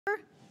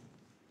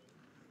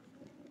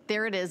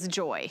There it is,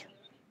 Joy.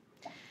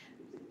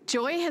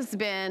 Joy has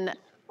been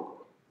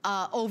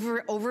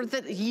over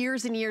the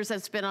years and years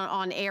that's been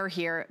on air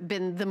here,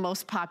 been the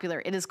most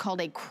popular. It is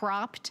called a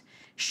cropped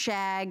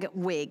shag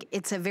wig.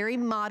 It's a very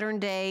modern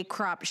day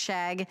cropped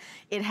shag.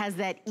 It has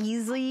that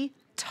easily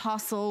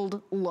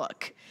tousled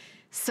look.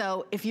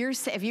 So if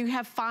you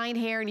have fine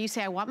hair and you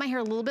say, I want my hair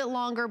a little bit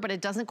longer, but it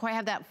doesn't quite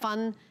have that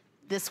fun,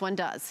 this one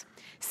does.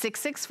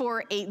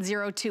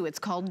 664-802, it's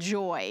called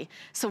Joy.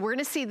 So we're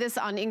gonna see this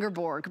on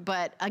Ingeborg,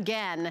 but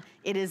again,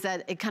 it is a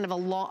kind of a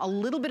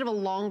little bit of a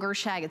longer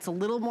shag. It's a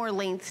little more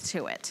length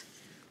to it.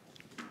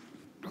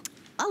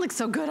 That looks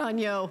so good on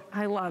you.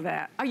 I love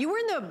it. Are you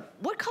wearing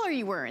what color are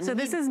you wearing? So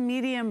this is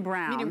medium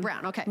brown. Medium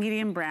brown, okay.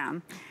 Medium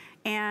brown.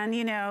 And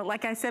you know,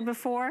 like I said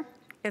before,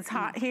 it's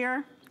hot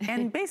here.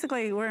 And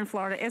basically, we're in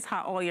Florida, it's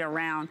hot all year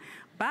round.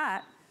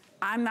 But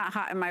I'm not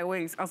hot in my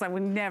wigs, else I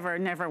would never,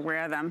 never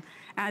wear them.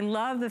 And I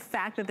love the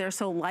fact that they're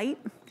so light.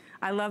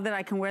 I love that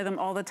I can wear them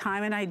all the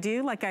time, and I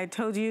do. Like I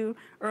told you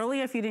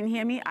earlier, if you didn't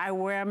hear me, I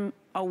wear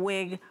a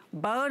wig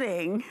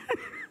boating.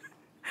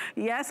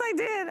 Yes, I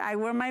did. I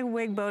wear my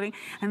wig boating,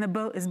 and the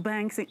boat is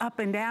bouncing up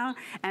and down,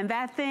 and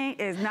that thing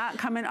is not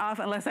coming off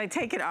unless I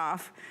take it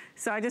off.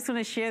 So I just want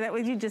to share that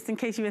with you, just in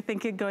case you were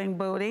thinking going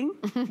boating.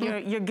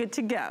 You're good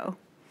to go.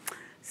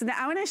 So now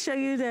I want to show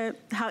you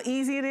how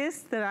easy it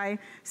is that I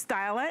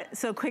style it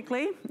so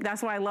quickly.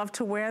 That's why I love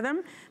to wear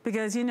them,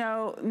 because you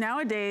know,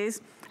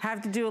 nowadays I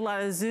have to do a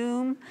lot of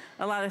Zoom,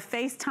 a lot of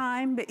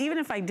FaceTime, but even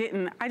if I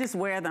didn't, I just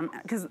wear them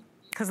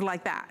because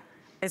like that,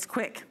 it's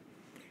quick.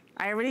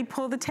 I already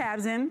pulled the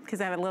tabs in because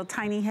I have a little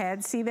tiny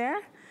head, see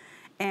there?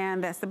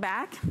 And that's the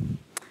back.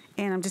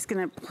 And I'm just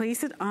gonna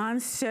place it on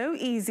so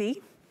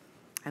easy.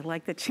 I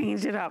like to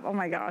change it up. Oh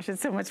my gosh,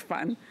 it's so much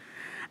fun.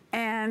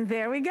 And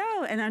there we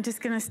go. And I'm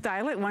just gonna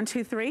style it, 1,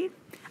 2, 3.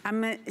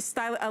 I'm gonna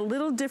style it a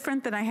little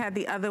different than I had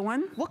the other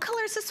one. What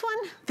color is this one?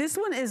 This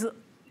one is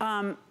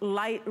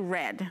light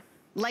red.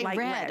 Light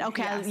red,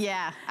 okay, yes.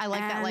 Yeah. I like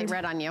that light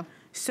red on you.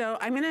 So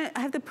I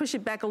have to push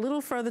it back a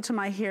little further to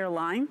my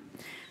hairline.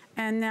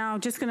 And now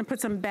just gonna put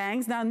some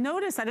bangs. Now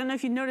notice, I don't know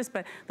if you noticed,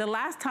 but the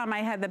last time I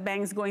had the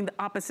bangs going the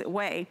opposite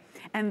way.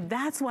 And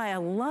that's why I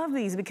love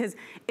these, because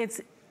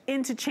it's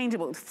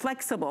interchangeable, it's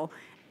flexible.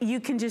 You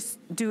can just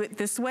do it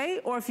this way,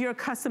 or if you're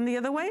accustomed the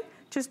other way,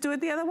 just do it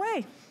the other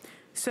way.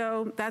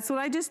 So that's what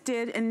I just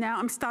did, and now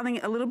I'm styling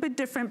it a little bit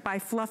different by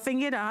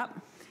fluffing it up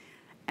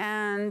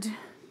and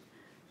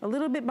a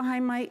little bit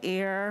behind my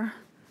ear.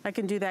 I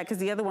can do that because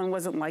the other one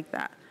wasn't like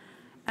that.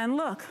 And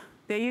look,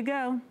 there you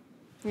go.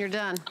 You're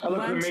done. That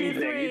looks 1, 2,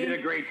 amazing. 3, You did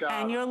a great job.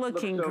 And you're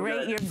looking so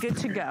great. good. You're good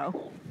to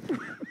go.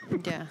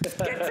 Yeah. Good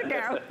to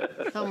go.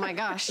 Oh my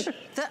gosh.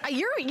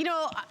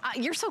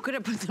 You're so good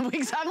at putting the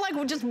wigs. I'm like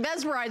just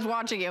mesmerized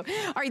watching you.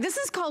 All right, this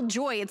is called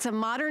Joy. It's a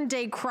modern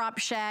day crop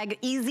shag,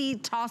 easy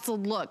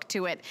tousled look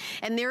to it.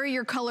 And there are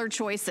your color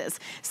choices.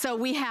 So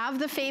we have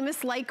the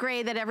famous light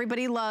gray that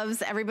everybody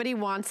loves, everybody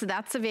wants, so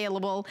that's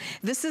available.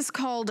 This is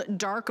called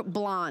dark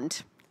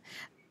blonde.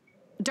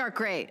 Dark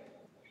gray.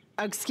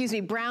 Excuse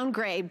me, brown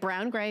gray.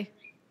 Brown gray.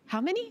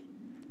 How many?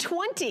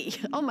 20.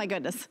 Oh my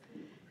goodness.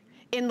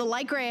 In the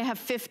light gray, I have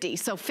 50.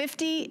 So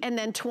 50 and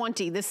then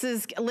 20. This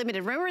is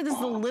limited. Remember, this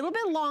is a little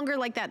bit longer,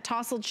 like that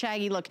tousled,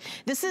 shaggy look.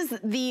 This is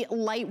the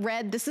light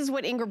red. This is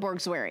what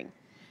Ingeborg's wearing.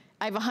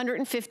 I have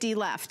 150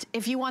 left.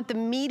 If you want the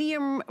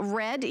medium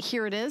red,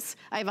 here it is.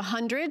 I have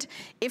 100.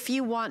 If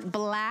you want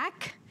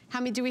black, how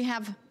many do we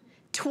have?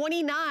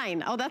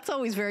 29. Oh, that's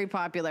always very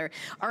popular.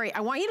 All right, I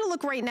want you to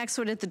look right next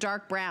to it at the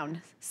dark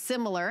brown.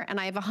 Similar,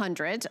 and I have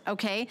 100,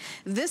 okay?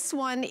 This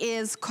one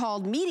is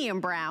called medium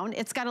brown.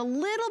 It's got a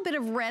little bit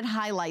of red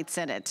highlights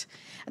in it.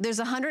 There's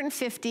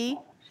 150.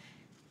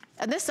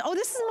 And this is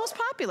the most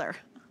popular.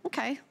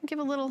 Okay, give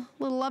a little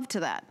love to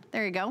that.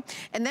 There you go.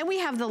 And then we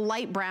have the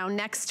light brown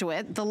next to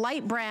it. The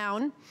light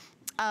brown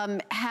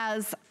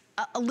has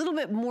a little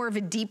bit more of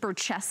a deeper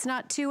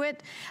chestnut to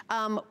it.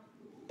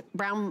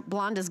 Brown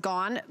blonde is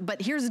gone,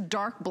 but here's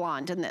dark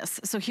blonde in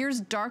this. So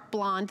here's dark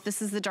blonde. This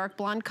is the dark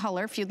blonde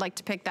color if you'd like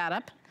to pick that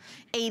up.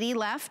 80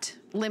 left,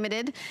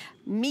 limited.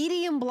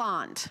 Medium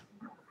blonde,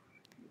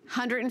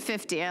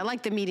 150. I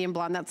like the medium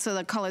blonde. That's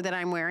the color that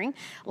I'm wearing.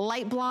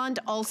 Light blonde,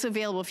 also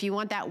available. If you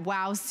want that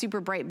wow,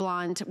 super bright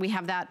blonde, we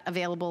have that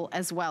available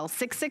as well.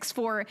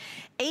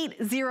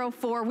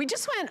 664-804. We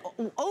just went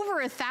over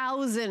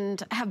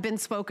 1,000 have been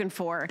spoken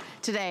for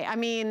today. I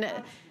mean,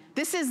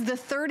 this is the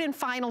third and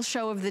final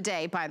show of the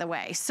day, by the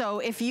way. So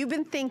if you've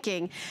been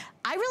thinking,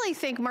 I really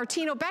think,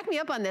 Martino, back me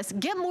up on this,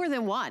 get more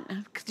than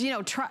one.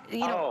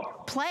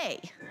 Play.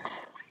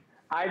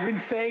 I've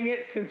been saying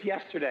it since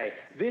yesterday.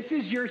 This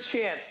is your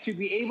chance to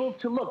be able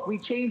to look. We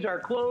change our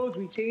clothes,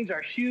 we change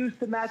our shoes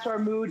to match our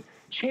mood.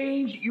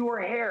 Change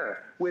your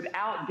hair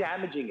without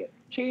damaging it.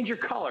 Change your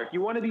color. If you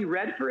want to be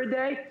red for a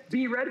day,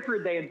 be red for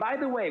a day. And by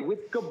the way,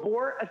 with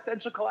Gabor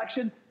Essential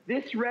Collection,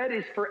 this red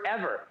is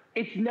forever.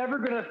 It's never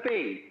gonna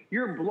fade.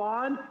 Your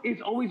blonde is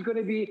always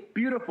gonna be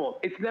beautiful.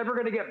 It's never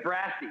gonna get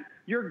brassy.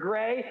 Your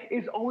gray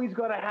is always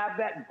gonna have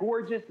that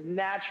gorgeous,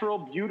 natural,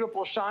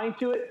 beautiful shine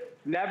to it.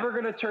 Never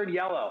gonna turn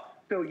yellow.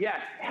 So yes,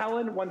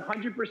 Helen,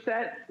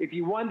 100%. If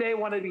you one day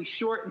want to be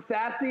short and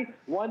sassy,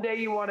 one day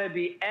you want to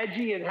be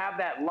edgy and have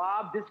that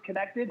lob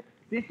disconnected,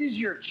 this is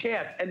your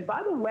chance. And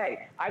by the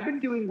way, I've been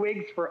doing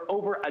wigs for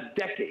over a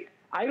decade.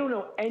 I don't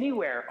know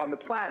anywhere on the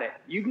planet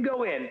you can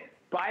go in,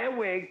 buy a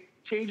wig,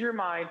 change your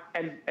mind,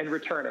 and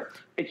return it.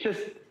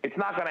 It's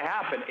not going to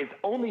happen. It's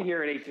only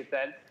here at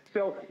HSN.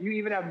 So you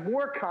even have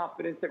more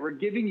confidence that we're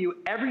giving you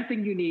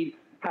everything you need.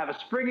 Have a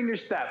spring in your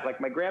step. Like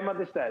my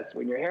grandmother says,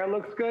 when your hair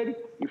looks good,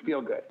 you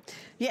feel good.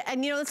 Yeah,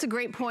 and you know, that's a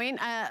great point.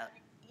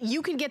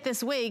 You can get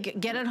this wig,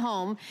 get it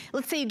home.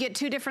 Let's say you get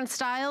 2 different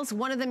styles.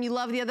 One of them you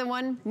love, the other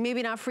one,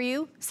 maybe not for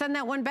you. Send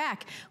that one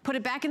back. Put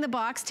it back in the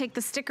box, take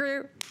the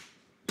sticker,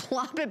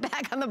 plop it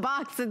back on the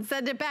box and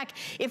send it back.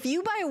 If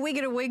you buy a wig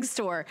at a wig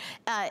store,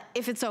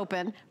 if it's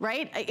open,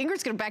 right?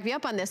 Ingrid's gonna back me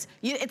up on this.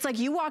 It's like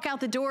you walk out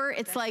the door,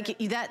 it's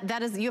like you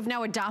have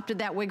now adopted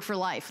that wig for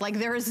life. Like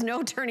there is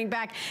no turning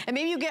back. And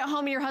maybe you get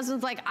home and your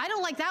husband's like, I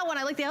don't like that one,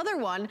 I like the other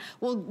one.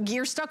 Well,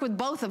 you're stuck with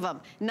both of them.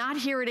 Not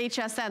here at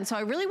HSN. So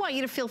I really want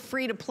you to feel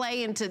free to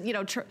play and to, you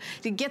know, to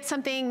get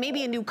something,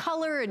 maybe a new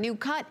color, a new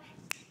cut,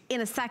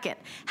 in a second.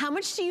 How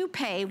much do you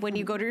pay when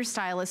you go to your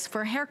stylist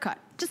for a haircut?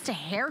 Just a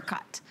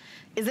haircut.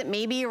 Is it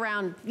maybe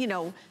around, you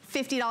know,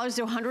 $50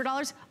 to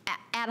 $100?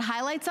 Add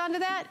highlights onto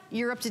that,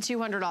 you're up to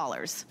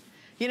 $200.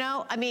 You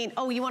know, I mean,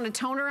 oh, you want a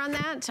toner on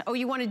that? Oh,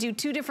 you want to do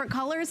 2 different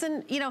colors?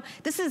 And, you know,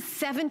 this is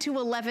 7 to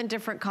 11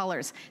 different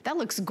colors. That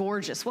looks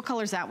gorgeous. What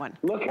color is that one?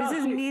 This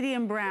is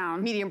medium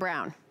brown. Medium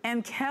brown.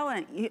 And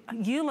Kellen,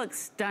 you look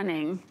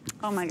stunning.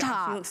 Oh my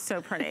gosh, you look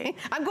so pretty.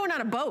 I'm going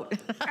on a boat.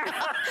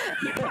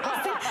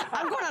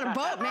 I'm going on a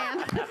boat,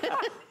 man.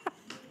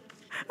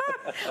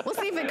 We'll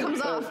see if it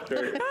comes off.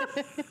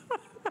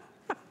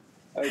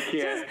 I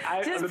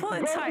can't. Just pull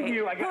it tight.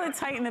 Pull it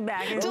tight in the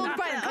back.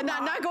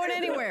 Not going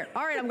anywhere.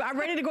 All right, I'm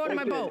ready to go into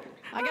my boat.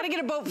 I got to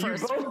get a boat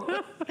first.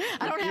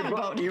 I don't have a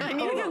boat. I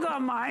need to go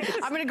on mine.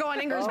 I'm going to go on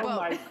Ingrid's boat. Oh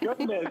my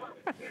goodness.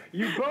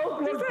 You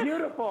both look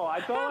beautiful.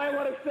 That's all I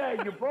want to say.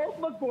 You both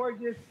look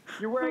gorgeous.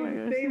 You're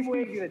wearing the same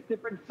wig in a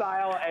different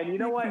style. And you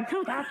know what?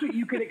 That's what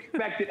you can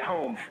expect at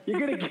home. You're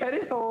going to get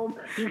it home.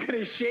 You're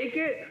going to shake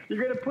it.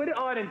 You're going to put it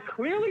on. And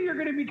clearly you're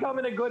going to become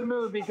in a good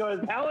mood because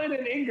Helen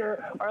and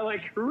Ingrid are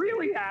like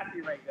really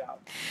happy right now.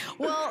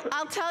 Well,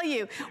 I'll tell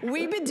you,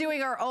 we've been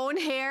doing our own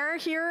hair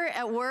here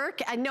at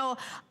work. I know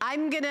I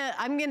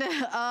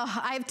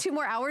have 2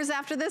 more hours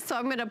after this, so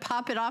I'm gonna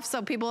pop it off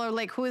so people are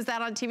like, who is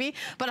that on TV?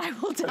 But I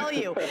will tell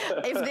you,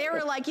 if they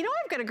were like, you know,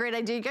 I've got a great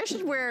idea, you guys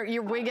should wear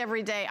your wig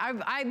every day.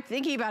 I'm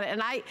thinking about it,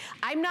 and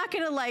I'm not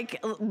gonna like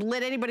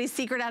let anybody's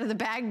secret out of the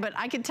bag, but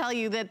I can tell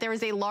you that there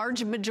is a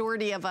large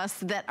majority of us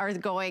that are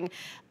going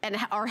and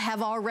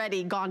have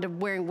already gone to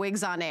wearing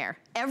wigs on air.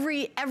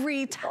 Every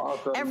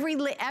awesome.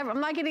 I'm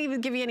not gonna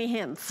even give you any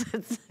hints.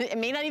 It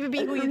may not even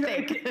be who you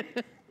think.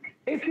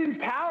 It's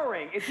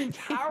empowering. It's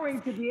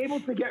empowering to be able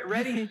to get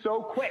ready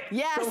so quick.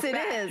 Yes, so it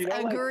fast, is. You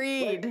know?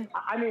 Agreed.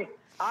 I mean,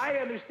 I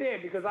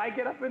understand because I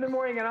get up in the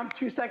morning and I'm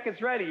 2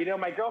 seconds ready. You know,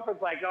 my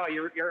girlfriend's like, oh,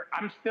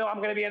 I'm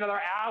going to be another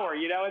hour,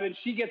 you know, and then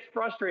she gets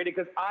frustrated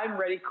because I'm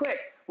ready quick.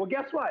 Well,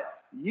 guess what?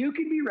 You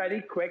can be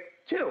ready quick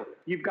too.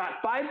 You've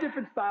got 5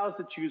 different styles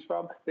to choose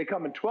from. They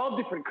come in 12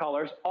 different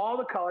colors. All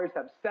the colors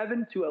have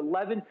 7 to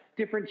 11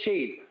 different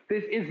shades.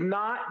 This is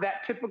not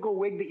that typical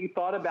wig that you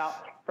thought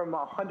about from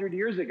 100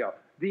 years ago.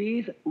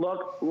 These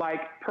look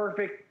like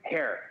perfect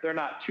hair. They're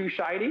not too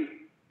shiny.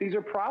 These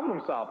are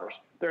problem solvers.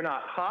 They're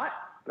not hot.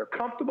 They're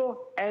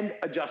comfortable and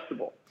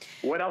adjustable.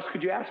 What else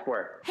could you ask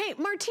for? Hey,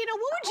 Martina,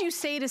 what would you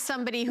say to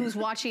somebody who's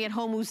watching at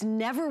home who's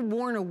never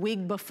worn a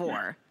wig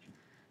before?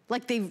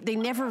 Like they've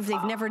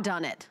never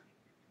done it.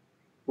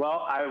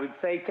 Well, I would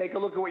say take a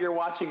look at what you're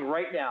watching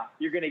right now.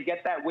 You're going to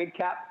get that wig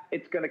cap.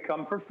 It's going to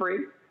come for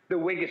free. The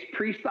wig is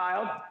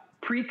pre-styled,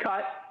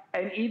 pre-cut,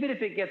 and even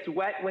if it gets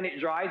wet when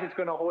it dries, it's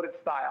going to hold its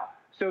style.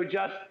 So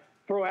just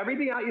throw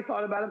everything out you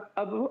thought about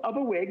of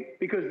a wig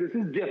because this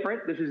is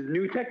different. This is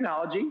new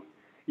technology.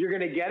 You're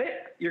going to get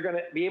it. You're going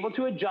to be able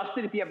to adjust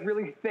it. If you have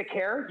really thick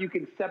hair, you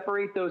can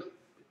separate those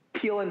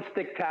peel and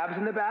stick tabs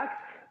in the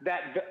back.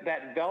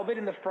 That velvet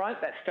in the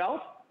front, that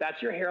felt,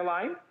 that's your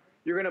hairline.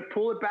 You're going to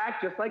pull it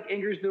back just like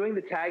Ingrid's doing.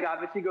 The tag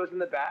obviously goes in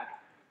the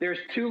back. There's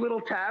 2 little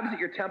tabs at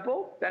your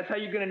temple. That's how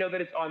you're going to know that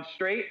it's on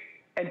straight.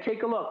 And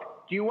take a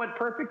look. Do you want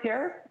perfect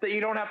hair that you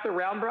don't have to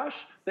round brush,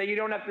 that you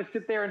don't have to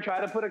sit there and try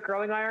to put a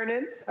curling iron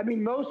in? I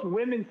mean, most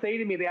women say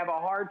to me they have a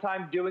hard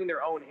time doing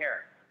their own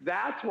hair.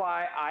 That's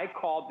why I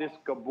call this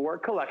Gabor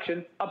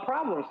collection a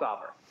problem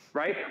solver,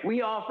 right?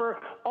 We offer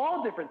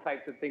all different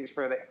types of things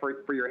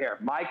for your hair.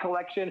 My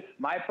collection,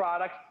 my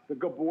products, the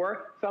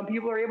Gabor. Some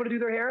people are able to do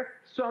their hair,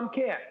 some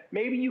can't.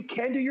 Maybe you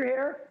can do your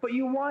hair, but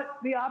you want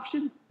the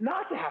option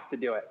not to have to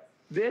do it.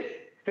 This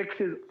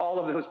fixes all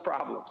of those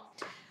problems.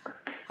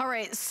 All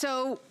right,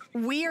 so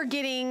we are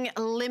getting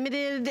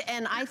limited,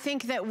 and I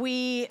think that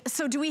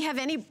so do we have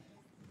any?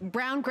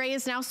 Brown gray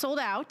is now sold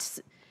out.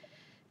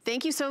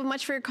 Thank you so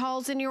much for your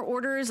calls and your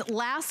orders.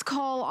 Last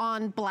call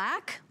on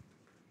black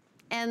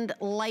and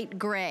light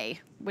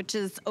gray. which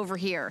is over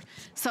here.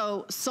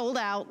 So sold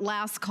out,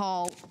 last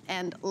call,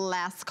 and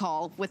last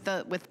call with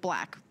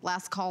black.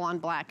 Last call on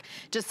black,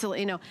 just to let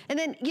you know. And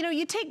then, you know,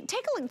 you take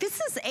a look. This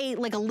is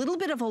like a little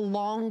bit of a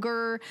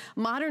longer,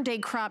 modern day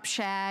crop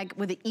shag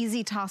with an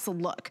easy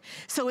tousled look.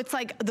 So it's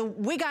like, the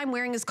wig I'm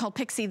wearing is called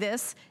Pixie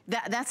This.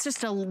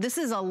 This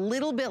is a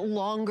little bit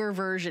longer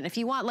version. If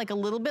you want like a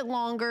little bit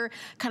longer,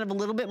 kind of a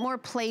little bit more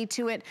play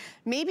to it,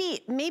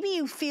 maybe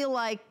you feel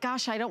like,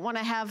 gosh, I don't want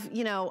to have,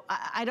 you know,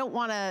 I don't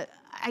want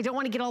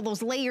to get all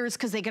those layers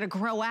because they're going to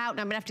grow out and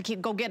I'm going to have to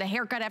go get a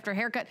haircut after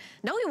haircut.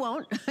 No, you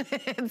won't.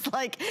 It's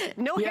like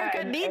no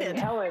haircut needed. And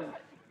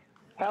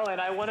Helen,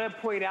 I want to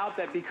point out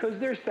that because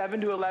there's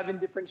 7 to 11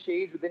 different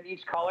shades within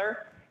each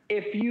color,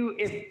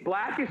 if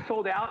black is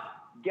sold out,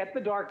 get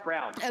the dark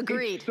brown.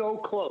 Agreed. It's so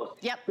close.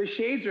 Yep. The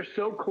shades are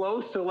so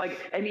close. So like,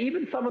 and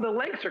even some of the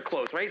lengths are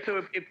close, right?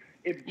 So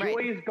if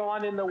Joy is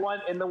gone in the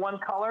one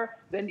color,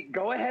 then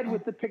go ahead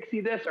with the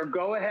Pixie This or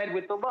go ahead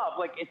with the Love.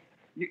 Like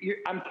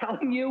I'm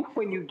telling you,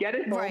 when you get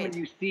it home and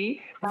you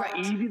see how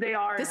easy they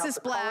are and how the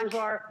colors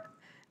are.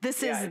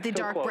 This is the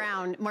dark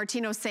brown.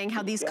 Martino's saying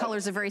how these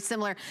colors are very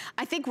similar.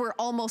 I think we're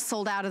almost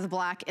sold out of the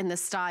black in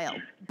this style.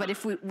 But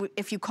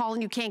if you call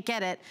and you can't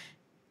get it,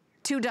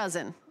 2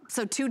 dozen.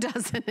 So 2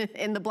 dozen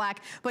in the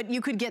black, but you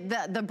could get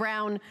the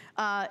brown,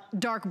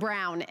 dark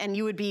brown, and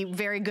you would be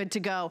very good to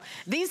go.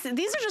 These are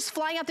just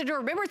flying out the door.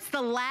 Remember, it's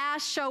the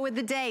last show of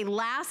the day,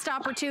 last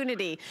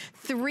opportunity.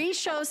 3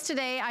 shows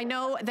today. I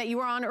know that you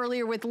were on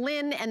earlier with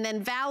Lynn, and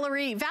then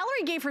Valerie.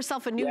 Valerie gave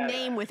herself a new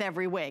name with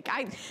every wig.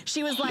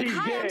 She was like,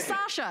 "Hi, I'm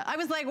Sasha." I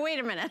was like, "Wait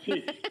a minute."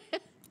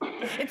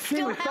 It's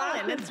still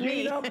Helen, it's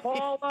me.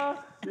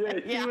 Paula.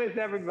 She was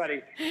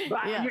everybody.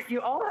 But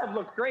you all have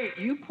looked great.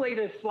 You played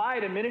a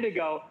slide a minute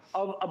ago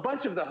of a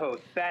bunch of the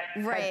hosts that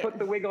had put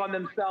the wig on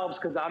themselves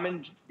because I'm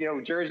in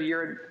Jersey,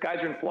 guys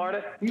are in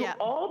Florida. You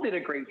all did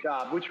a great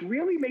job, which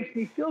really makes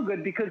me feel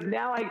good because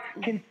now I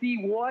can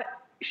see what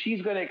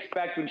she's going to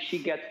expect when she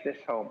gets this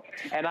home.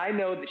 And I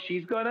know that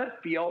she's going to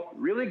feel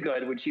really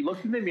good when she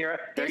looks in the mirror.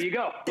 There you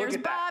go. There's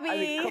Look at Bobby. That. I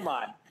mean, come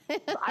on.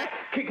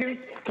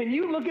 Can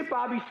you look at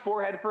Bobby's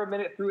forehead for a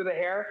minute through the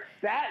hair?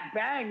 That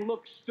bang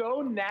looks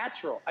so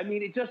natural. I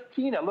mean,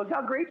 Tina, look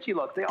how great she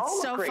looks. They all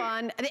look great. So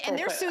fun. And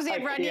there's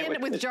Suzanne Runyon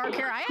with dark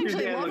hair. I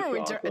actually love her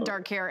with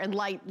dark hair and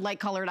light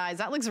colored eyes.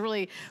 That looks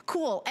really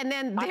cool. And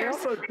then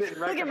there's, look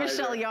at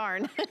Michelle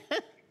Yarn.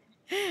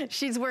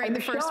 She's wearing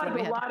the first one.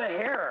 Michelle has a lot of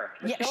hair.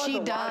 She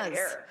does.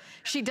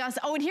 She does.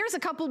 Oh, and here's a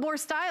couple more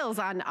styles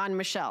on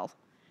Michelle.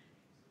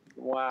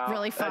 Wow.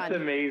 Really fun. That's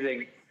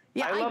amazing.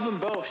 Yeah, I love them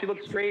both. She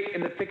looks great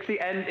in the Pixie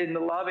and in the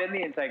Love and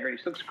the Integrity.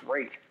 She looks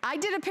great. I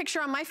did a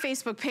picture on my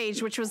Facebook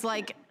page, which was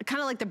like,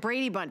 kind of like the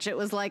Brady Bunch. It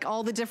was like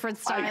all the different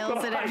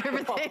styles and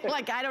everything.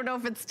 Like, I don't know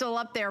if it's still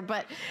up there,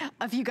 but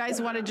if you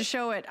guys wanted to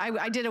show it,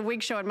 I did a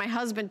wig show and my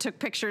husband took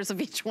pictures of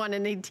each one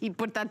and he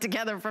put that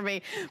together for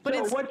me. But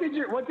so what did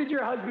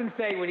your husband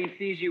say when he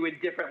sees you in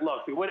different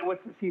looks? What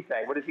does he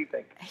say? What does he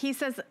think? He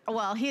says,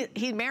 well,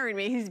 he married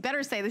me. He's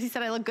better say this. He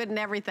said I look good in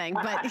everything,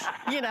 but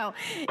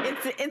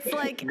it's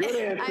like,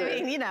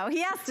 I mean,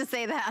 he has to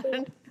say that.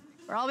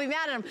 Or I'll be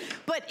mad at him.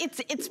 But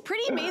it's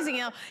pretty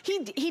amazing.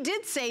 He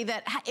did say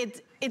that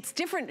it's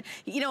different,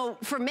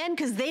 for men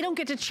because they don't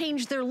get to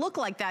change their look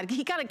like that.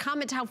 He got to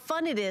comment how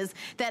fun it is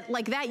that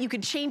like that you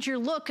could change your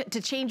look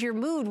to change your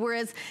mood,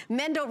 whereas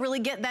men don't really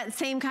get that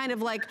same kind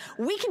of like,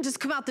 we can just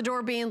come out the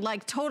door being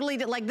like totally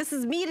like, this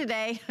is me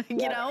today,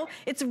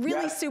 It's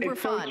really super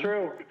fun. So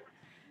true.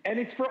 And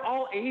it's for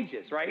all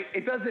ages, right?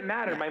 It doesn't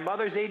matter. My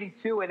mother's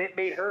 82 and it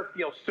made her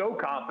feel so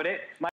confident.